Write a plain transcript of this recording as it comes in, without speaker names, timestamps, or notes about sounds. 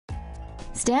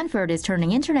Stanford is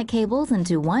turning internet cables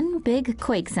into one big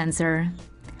quake sensor.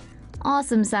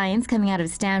 Awesome science coming out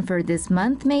of Stanford this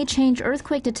month may change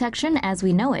earthquake detection as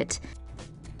we know it.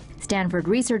 Stanford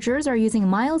researchers are using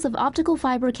miles of optical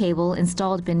fiber cable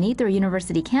installed beneath their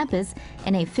university campus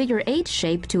in a figure-8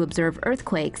 shape to observe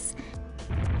earthquakes.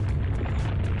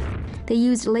 They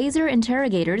used laser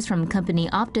interrogators from company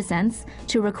Optasense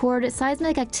to record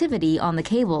seismic activity on the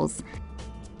cables.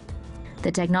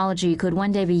 The technology could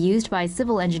one day be used by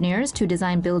civil engineers to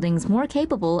design buildings more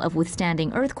capable of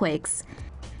withstanding earthquakes.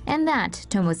 And that,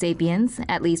 Tomo sapiens,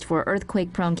 at least for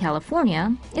earthquake-prone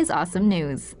California, is awesome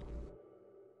news.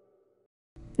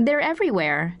 They're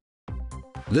everywhere.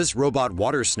 This robot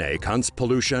water snake hunts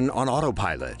pollution on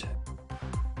autopilot.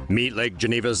 Meet Lake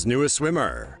Geneva's newest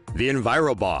swimmer, the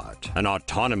EnviroBot, an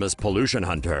autonomous pollution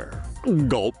hunter.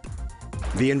 Gulp.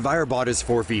 The EnviroBot is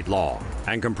 4 feet long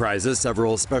and comprises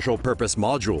several special-purpose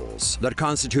modules that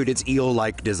constitute its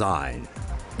eel-like design.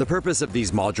 The purpose of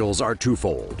these modules are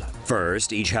twofold.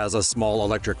 First, each has a small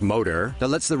electric motor that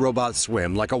lets the robot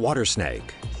swim like a water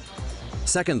snake.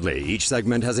 Secondly, each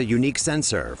segment has a unique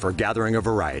sensor for gathering a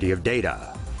variety of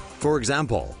data. For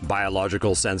example,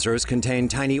 biological sensors contain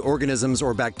tiny organisms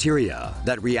or bacteria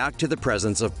that react to the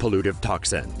presence of pollutive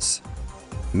toxins.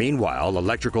 Meanwhile,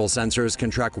 electrical sensors can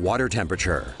track water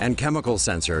temperature, and chemical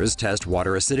sensors test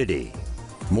water acidity.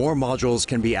 More modules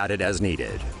can be added as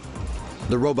needed.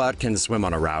 The robot can swim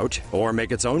on a route or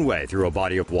make its own way through a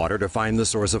body of water to find the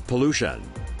source of pollution.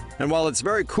 And while it's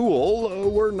very cool,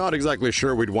 we're not exactly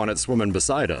sure we'd want it swimming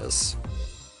beside us.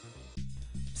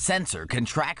 Sensor can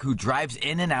track who drives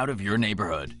in and out of your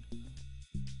neighborhood.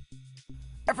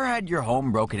 Ever had your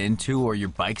home broken into or your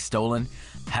bike stolen?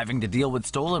 Having to deal with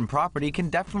stolen property can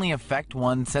definitely affect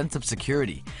one's sense of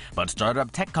security, but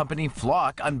startup tech company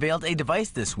Flock unveiled a device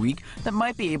this week that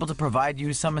might be able to provide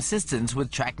you some assistance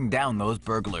with tracking down those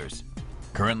burglars.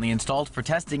 Currently installed for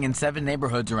testing in 7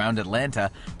 neighborhoods around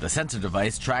Atlanta, the sensor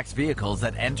device tracks vehicles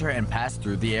that enter and pass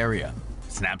through the area.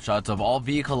 Snapshots of all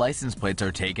vehicle license plates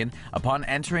are taken upon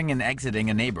entering and exiting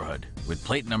a neighborhood, with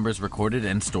plate numbers recorded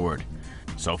and stored.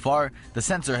 So far, the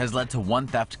sensor has led to 1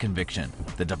 theft conviction.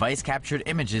 The device captured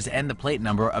images and the plate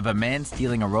number of a man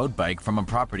stealing a road bike from a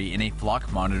property in a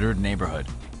Flock-monitored neighborhood.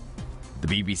 The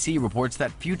BBC reports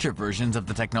that future versions of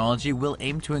the technology will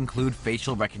aim to include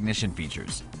facial recognition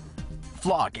features.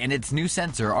 Flock and its new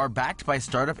sensor are backed by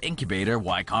startup incubator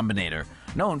Y Combinator,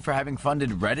 known for having funded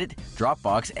Reddit,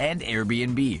 Dropbox, and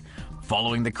Airbnb.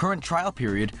 Following the current trial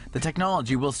period, the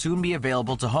technology will soon be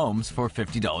available to homes for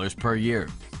 $50 per year.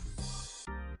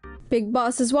 Big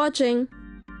Boss is watching.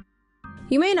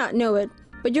 You may not know it,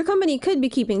 but your company could be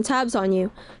keeping tabs on you,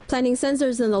 planting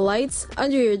sensors in the lights,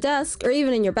 under your desk, or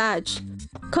even in your badge.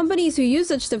 Companies who use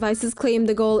such devices claim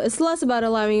the goal is less about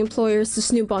allowing employers to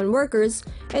snoop on workers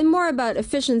and more about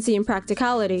efficiency and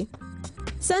practicality.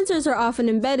 Sensors are often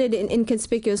embedded in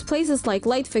inconspicuous places like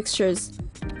light fixtures.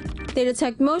 They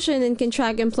detect motion and can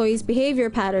track employees' behavior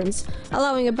patterns,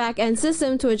 allowing a back-end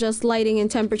system to adjust lighting and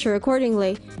temperature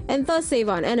accordingly, and thus save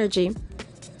on energy.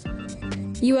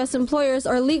 U.S. employers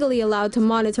are legally allowed to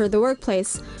monitor the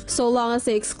workplace, so long as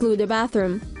they exclude the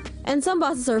bathroom. And some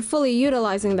bosses are fully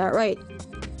utilizing that right.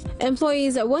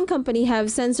 Employees at one company have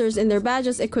sensors in their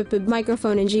badges equipped with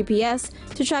microphone and GPS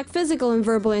to track physical and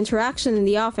verbal interaction in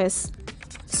the office.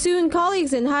 Soon,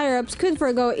 colleagues and higher-ups could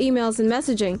forego emails and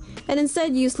messaging, and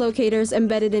instead use locators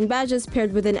embedded in badges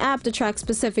paired with an app to track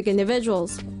specific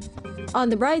individuals. On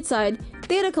the bright side,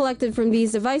 data collected from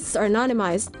these devices are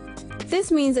anonymized.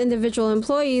 This means individual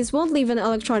employees won't leave an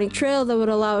electronic trail that would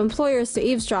allow employers to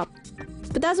eavesdrop.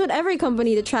 But that's what every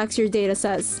company that tracks your data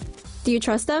says. Do you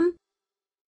trust them?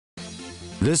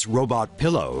 This robot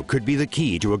pillow could be the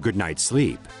key to a good night's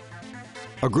sleep.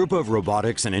 A group of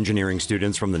robotics and engineering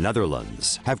students from the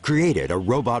Netherlands have created a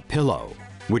robot pillow,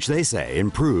 which they say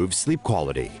improves sleep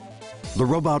quality. The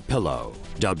robot pillow,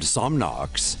 dubbed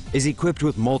Somnox, is equipped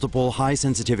with multiple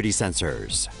high-sensitivity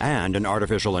sensors and an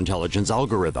artificial intelligence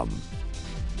algorithm.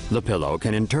 The pillow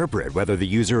can interpret whether the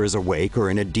user is awake or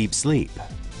in a deep sleep.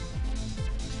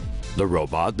 The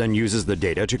robot then uses the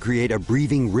data to create a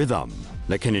breathing rhythm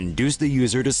that can induce the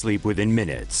user to sleep within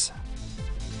minutes.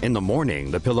 In the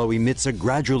morning, the pillow emits a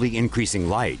gradually increasing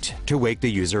light to wake the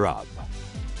user up.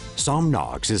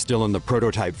 Somnox is still in the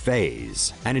prototype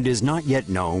phase, and it is not yet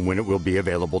known when it will be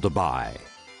available to buy.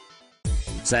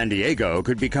 San Diego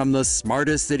could become the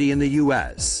smartest city in the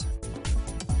U.S.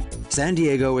 San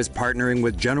Diego is partnering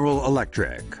with General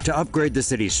Electric to upgrade the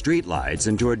city's streetlights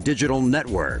into a digital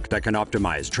network that can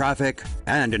optimize traffic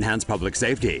and enhance public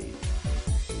safety.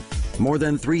 More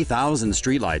than 3,000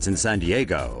 streetlights in San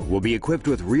Diego will be equipped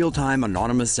with real-time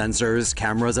autonomous sensors,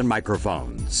 cameras, and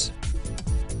microphones.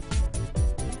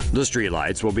 The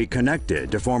streetlights will be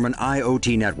connected to form an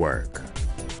IoT network.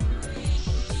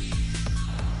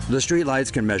 The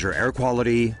streetlights can measure air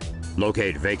quality,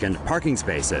 locate vacant parking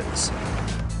spaces,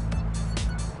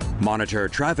 monitor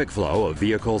traffic flow of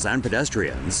vehicles and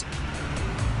pedestrians,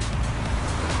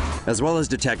 as well as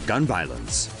detect gun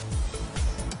violence.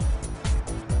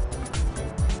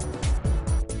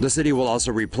 The city will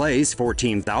also replace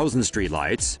 14,000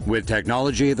 streetlights with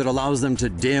technology that allows them to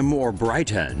dim or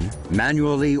brighten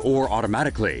manually or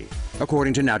automatically,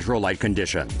 according to natural light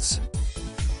conditions.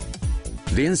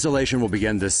 The installation will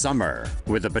begin this summer,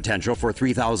 with the potential for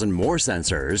 3,000 more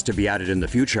sensors to be added in the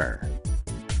future.